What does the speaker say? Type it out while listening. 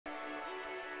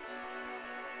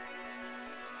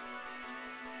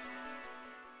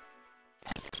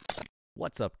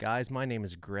What's up, guys? My name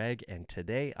is Greg, and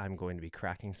today I'm going to be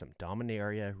cracking some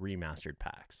Dominaria Remastered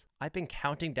packs. I've been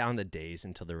counting down the days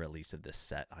until the release of this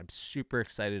set. I'm super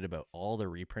excited about all the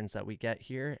reprints that we get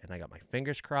here, and I got my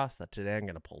fingers crossed that today I'm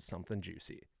going to pull something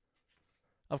juicy.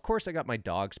 Of course, I got my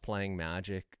Dogs Playing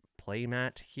Magic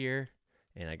playmat here,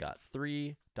 and I got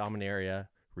 3 Dominaria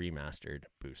Remastered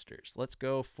boosters. Let's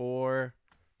go for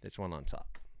this one on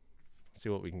top. Let's see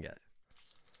what we can get.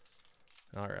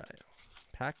 All right.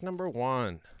 Pack number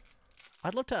 1.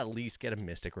 I'd love to at least get a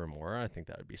Mystic Remora. I think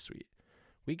that would be sweet.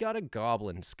 We got a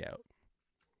Goblin Scout.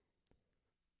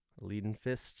 Leaden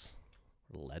Fist.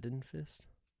 Leaden Fist?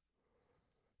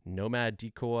 Nomad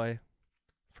Decoy.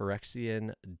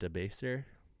 Phyrexian Debaser.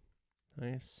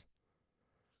 Nice.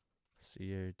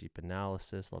 Seer, Deep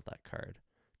Analysis. Love that card.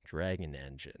 Dragon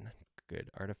Engine. Good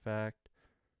artifact.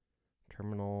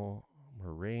 Terminal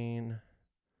Moraine.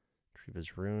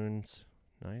 Triva's Runes.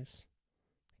 Nice.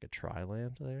 A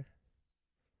tri-land there.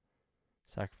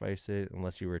 Sacrifice it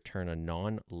unless you return a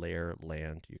non-layer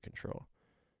land you control.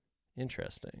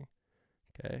 Interesting.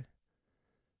 Okay.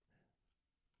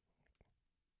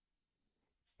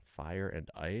 Fire and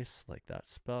Ice, like that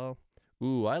spell.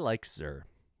 Ooh, I like Zur.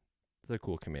 It's a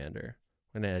cool commander.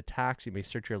 When it attacks, you may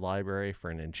search your library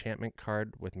for an enchantment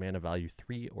card with mana value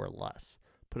 3 or less.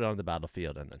 Put it on the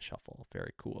battlefield and then shuffle.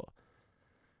 Very cool.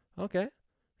 Okay.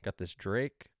 Got this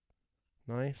Drake.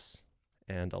 Nice.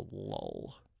 And a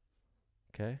Lull.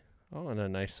 Okay. Oh, and a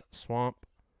nice Swamp.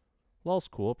 Lull's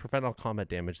cool. Prevent all combat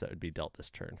damage that would be dealt this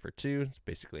turn for 2. It's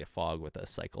basically a fog with a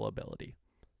cycle ability.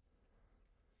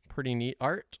 Pretty neat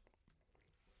art.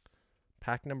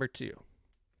 Pack number 2.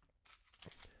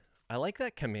 I like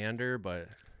that commander, but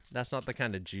that's not the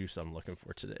kind of juice I'm looking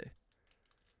for today.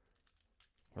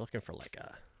 We're looking for like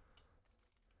a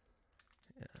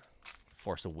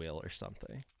Force of Will or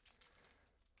something.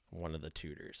 One of the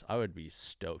tutors. I would be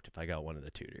stoked if I got one of the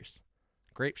tutors.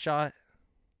 Grape Shot,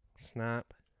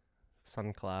 Snap,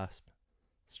 Sunclasp,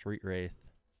 Street Wraith,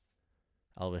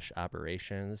 Elvish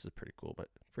Aberration. This is pretty cool, but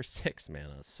for 6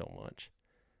 mana, it's so much.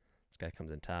 This guy comes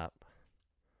in tap.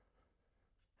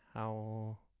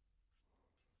 Howl.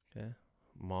 Okay.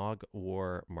 Mog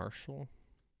War Marshal.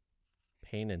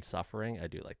 Pain and Suffering. I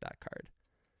do like that card.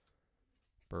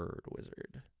 Bird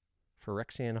Wizard.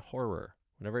 Phyrexian Horror.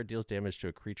 Whenever it deals damage to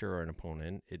a creature or an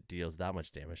opponent, it deals that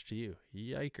much damage to you.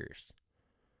 Yikers.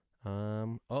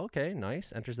 Okay,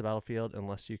 nice. Enters the battlefield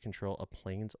unless you control a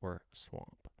plains or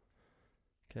swamp.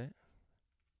 Okay.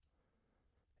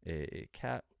 A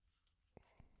cat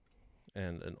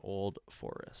and an old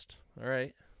forest. All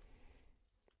right.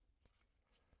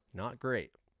 Not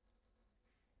great.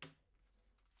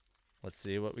 Let's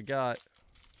see what we got.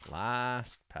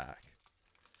 Last pack.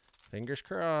 Fingers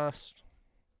crossed.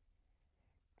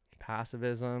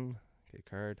 Passivism. Good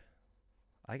card.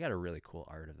 I got a really cool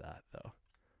art of that, though.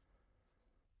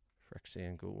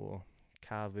 Phyrexian Ghoul.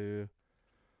 Kavu.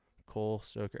 Coal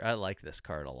Stoker. I like this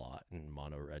card a lot in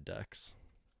mono red decks.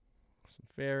 Some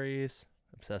fairies.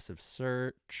 Obsessive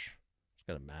Search. It's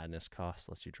got a madness cost.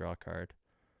 Lets you draw a card.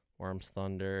 Worm's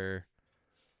Thunder.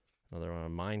 Another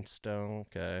one. Mind Stone.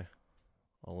 Okay.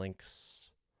 A Lynx.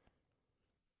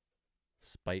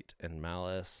 Spite and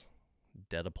Malice.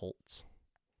 Dedapult.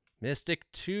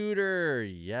 Mystic Tutor.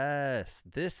 Yes.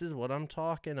 This is what I'm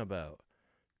talking about.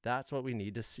 That's what we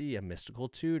need to see. A mystical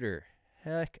tutor.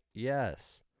 Heck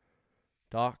yes.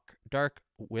 Dark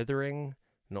Withering.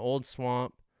 An old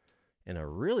swamp. And a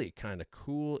really kind of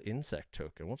cool insect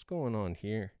token. What's going on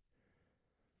here?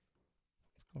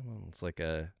 What's going on? It's like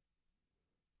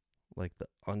the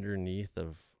underneath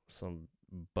of some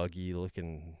buggy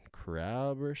looking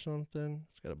crab or something.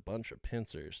 It's got a bunch of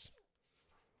pincers.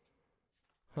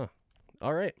 Huh.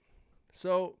 All right.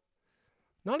 So,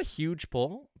 not a huge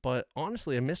pull, but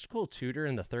honestly, a mystical tutor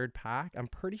in the 3rd pack, I'm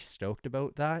pretty stoked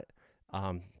about that.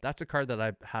 That's a card that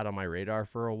I've had on my radar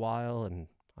for a while, and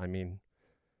I mean,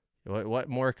 what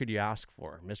more could you ask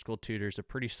for? Mystical Tutor is a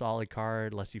pretty solid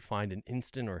card, lets you find an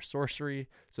instant or a sorcery,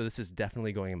 so this is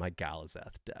definitely going in my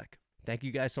Galazeth deck. Thank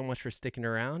you guys so much for sticking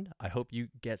around. I hope you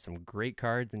get some great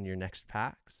cards in your next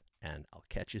packs, and I'll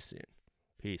catch you soon.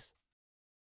 Peace.